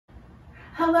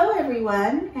Hello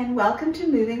everyone, and welcome to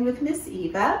Moving with Miss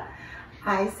Eva.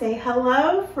 I say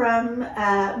hello from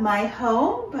my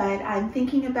home, but I'm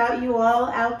thinking about you all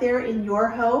out there in your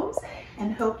homes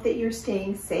and hope that you're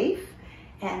staying safe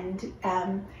and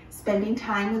spending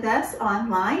time with us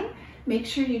online. Make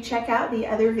sure you check out the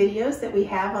other videos that we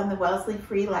have on the Wellesley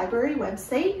Free Library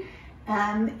website.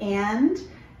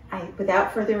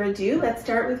 Without further ado, let's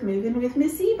start with Moving with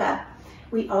Miss Eva.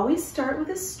 We always start with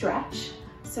a stretch.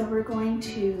 So we're going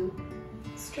to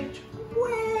stretch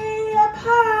way up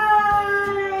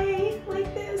high,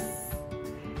 like this.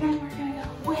 And we're gonna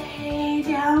go way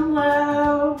down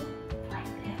low, like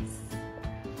this.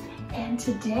 And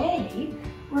today,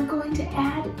 we're going to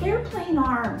add airplane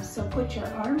arms. So put your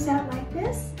arms out like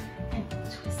this, and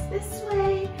twist this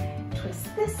way,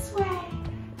 twist this way,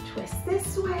 twist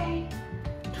this way,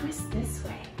 twist this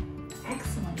way.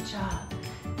 Excellent job.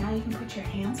 Now you can put your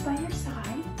hands by your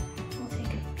side.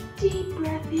 Deep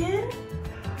breath in, and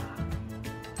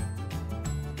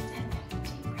then a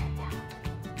deep breath out.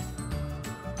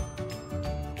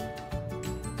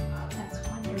 Oh, that's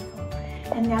wonderful.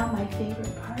 And now my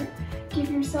favorite part, give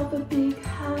yourself a big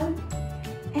hug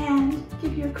and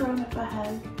give your grown-up a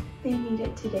hug. They need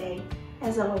it today.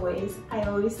 As always, I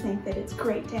always think that it's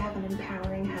great to have an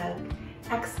empowering hug.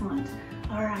 Excellent.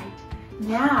 All right,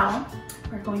 now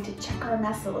we're going to check our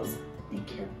muscles.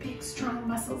 Make your big, strong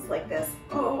muscles like this.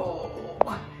 Oh,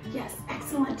 yes,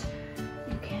 excellent.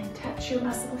 You can touch your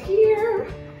muscle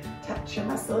here, touch your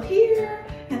muscle here,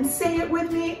 and say it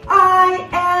with me, I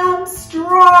am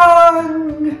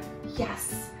strong.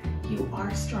 Yes, you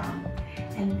are strong.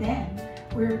 And then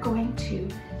we're going to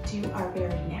do our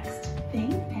very next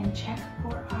thing and check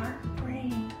for our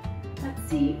brain. Let's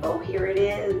see, oh, here it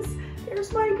is.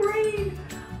 There's my brain.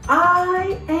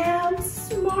 I am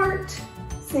smart.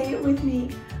 Say it with me.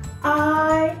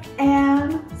 I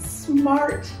am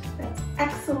smart. That's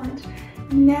excellent.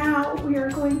 Now we are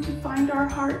going to find our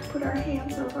heart, put our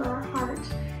hands over our heart,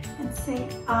 and say,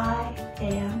 I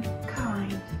am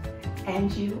kind. And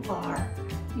you are.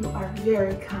 You are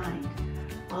very kind.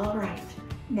 All right.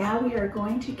 Now we are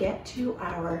going to get to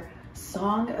our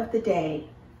song of the day.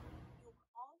 We're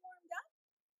all warmed up,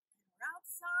 and we're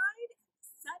outside, and the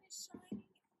sun is shining,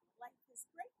 and life is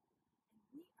great. And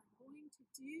we are going to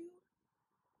do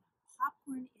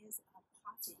Popcorn is a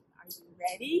Popping. Are you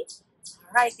ready?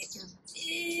 All right, get your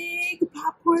big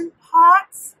popcorn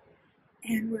pots,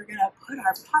 and we're gonna put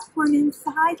our popcorn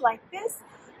inside like this.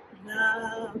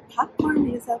 The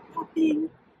popcorn is a popping,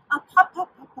 a pop,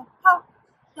 pop, pop, pop, pop.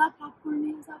 The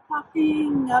popcorn is a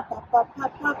popping, a pop, pop,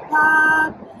 pop, pop,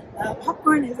 pop. The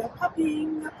popcorn is a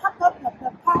popping, a pop, pop, pop,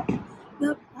 pop, pop.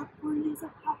 The popcorn is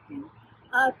a popping,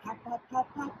 a pop, pop, pop,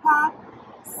 pop, pop.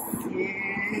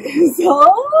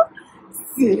 Sizzle,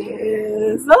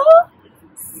 sizzle,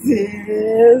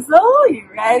 sizzle. You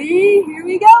ready? Here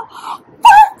we go.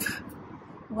 Pop!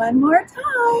 One more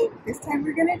time. This time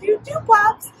we're gonna do two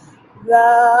pops.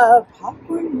 The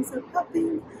popcorn is a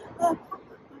popping, a pop, pop,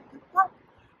 pop, pop, pop.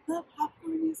 The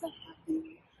popcorn is a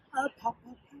popping, a pop,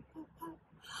 pop, pop, pop, pop.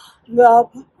 The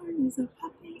popcorn is a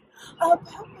popping, a pop,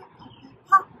 pop, pop, pop,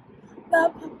 pop. The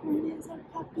popcorn is a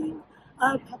popping, a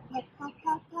pop, pop, pop,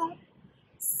 pop, pop.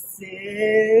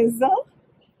 Sizzle,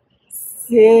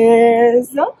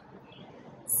 sizzle,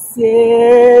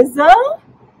 sizzle.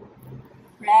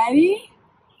 Ready?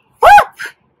 Pop!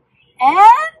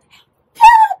 And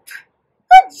pop!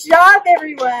 Good job,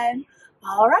 everyone.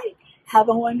 All right, have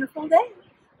a wonderful day.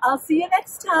 I'll see you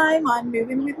next time on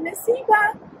Moving with Miss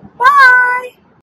Eva. Bye!